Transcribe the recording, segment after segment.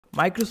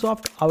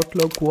Microsoft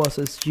Outlook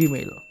versus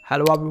Gmail.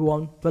 Hello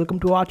everyone, welcome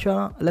to our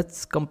channel.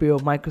 Let's compare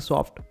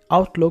Microsoft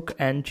Outlook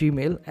and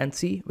Gmail and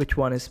see which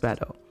one is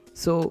better.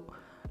 So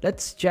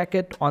let's check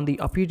it on the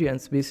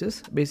appearance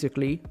basis,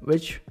 basically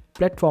which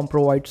platform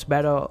provides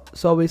better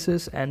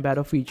services and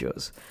better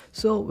features.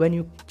 So when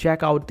you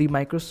check out the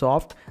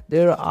Microsoft,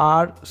 there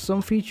are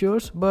some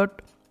features,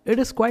 but it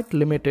is quite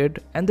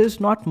limited and there's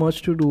not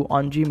much to do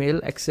on Gmail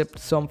except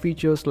some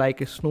features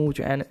like Snooze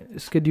and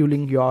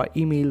scheduling your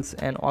emails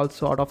and all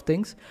sort of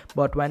things.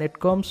 But when it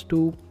comes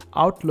to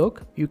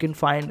Outlook, you can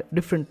find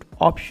different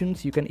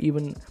options. You can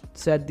even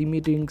set the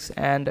meetings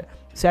and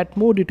set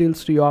more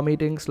details to your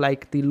meetings,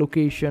 like the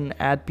location,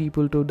 add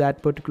people to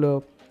that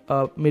particular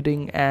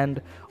meeting,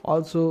 and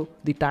also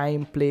the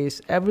time,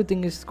 place.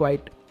 Everything is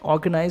quite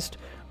organized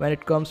when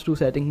it comes to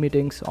setting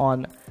meetings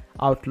on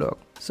Outlook.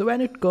 So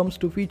when it comes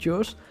to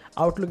features,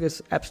 Outlook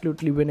is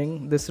absolutely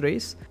winning this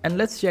race. And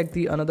let's check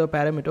the another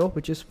parameter,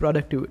 which is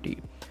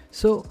productivity.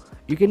 So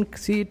you can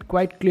see it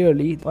quite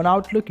clearly. On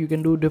Outlook, you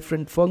can do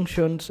different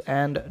functions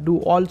and do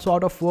all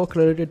sort of work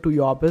related to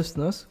your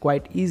business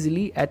quite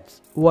easily at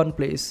one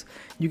place.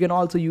 You can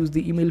also use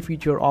the email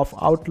feature of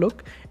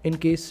Outlook in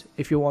case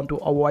if you want to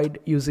avoid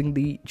using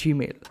the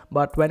Gmail.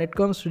 But when it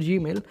comes to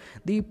Gmail,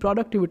 the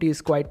productivity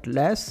is quite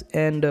less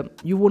and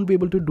you won't be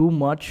able to do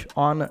much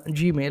on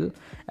Gmail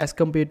as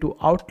compared to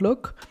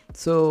Outlook.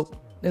 So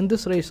in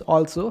this race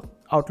also,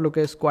 Outlook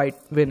is quite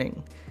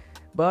winning.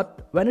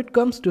 But when it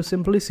comes to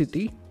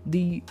simplicity,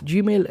 the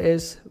Gmail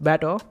is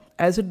better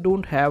as it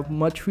don't have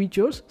much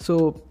features,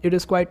 so it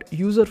is quite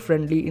user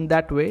friendly in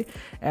that way.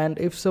 And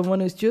if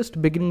someone is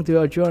just beginning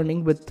their journey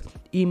with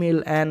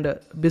email and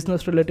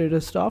business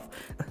related stuff,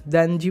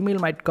 then Gmail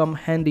might come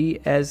handy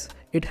as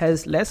it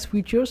has less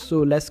features, so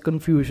less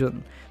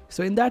confusion.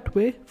 So in that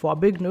way, for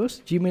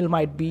beginners, Gmail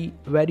might be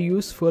very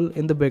useful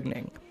in the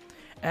beginning.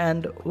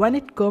 And when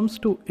it comes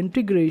to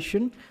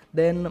integration,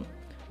 then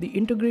the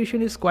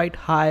integration is quite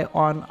high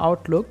on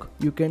Outlook.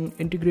 You can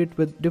integrate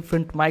with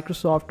different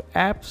Microsoft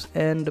apps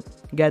and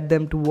get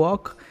them to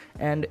work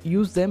and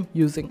use them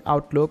using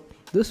Outlook.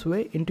 This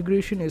way,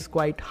 integration is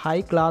quite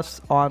high class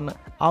on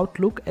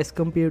Outlook as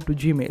compared to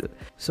Gmail.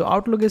 So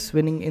Outlook is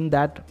winning in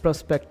that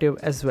perspective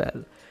as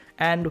well.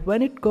 And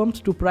when it comes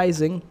to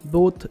pricing,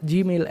 both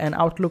Gmail and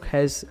Outlook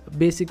has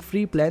basic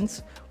free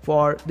plans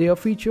for their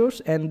features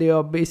and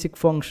their basic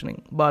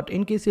functioning. But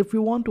in case if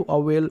you want to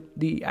avail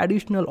the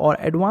additional or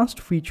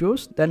advanced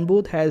features, then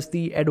both has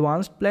the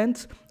advanced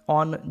plans.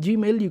 On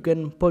Gmail, you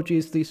can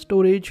purchase the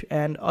storage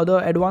and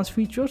other advanced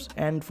features.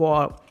 And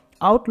for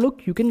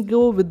Outlook, you can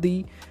go with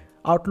the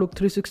Outlook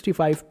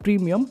 365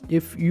 Premium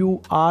if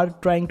you are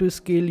trying to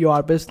scale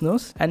your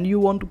business and you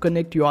want to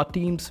connect your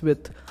teams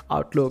with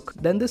Outlook.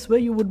 Then this way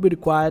you would be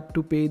required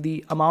to pay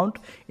the amount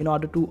in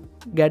order to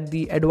get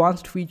the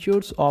advanced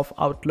features of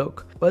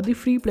Outlook. But the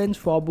free plans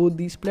for both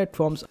these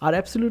platforms are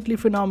absolutely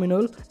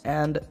phenomenal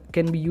and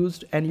can be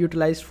used and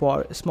utilized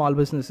for small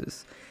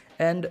businesses.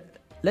 And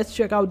let's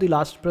check out the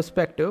last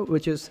perspective,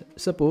 which is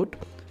support.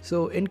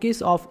 So in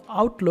case of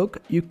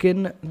Outlook, you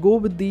can go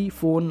with the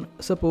phone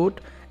support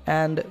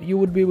and you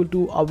would be able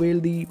to avail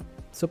the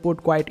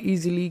support quite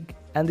easily,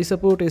 and the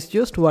support is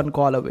just one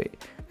call away.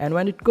 And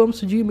when it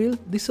comes to Gmail,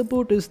 the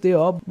support is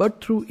there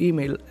but through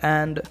email,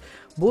 and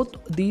both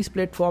these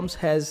platforms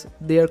has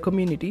their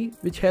community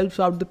which helps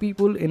out the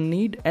people in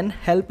need, and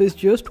help is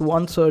just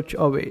one search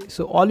away.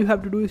 So all you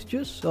have to do is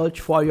just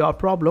search for your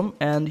problem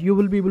and you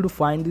will be able to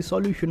find the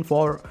solution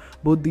for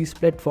both these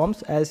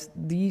platforms, as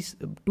these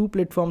two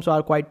platforms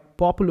are quite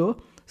popular.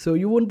 So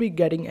you won't be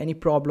getting any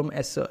problem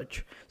as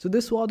such. So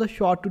this was a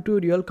short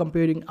tutorial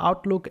comparing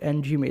Outlook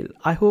and Gmail.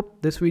 I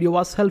hope this video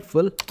was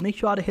helpful. Make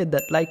sure to hit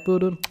that like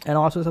button and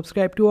also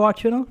subscribe to our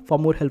channel for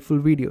more helpful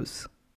videos.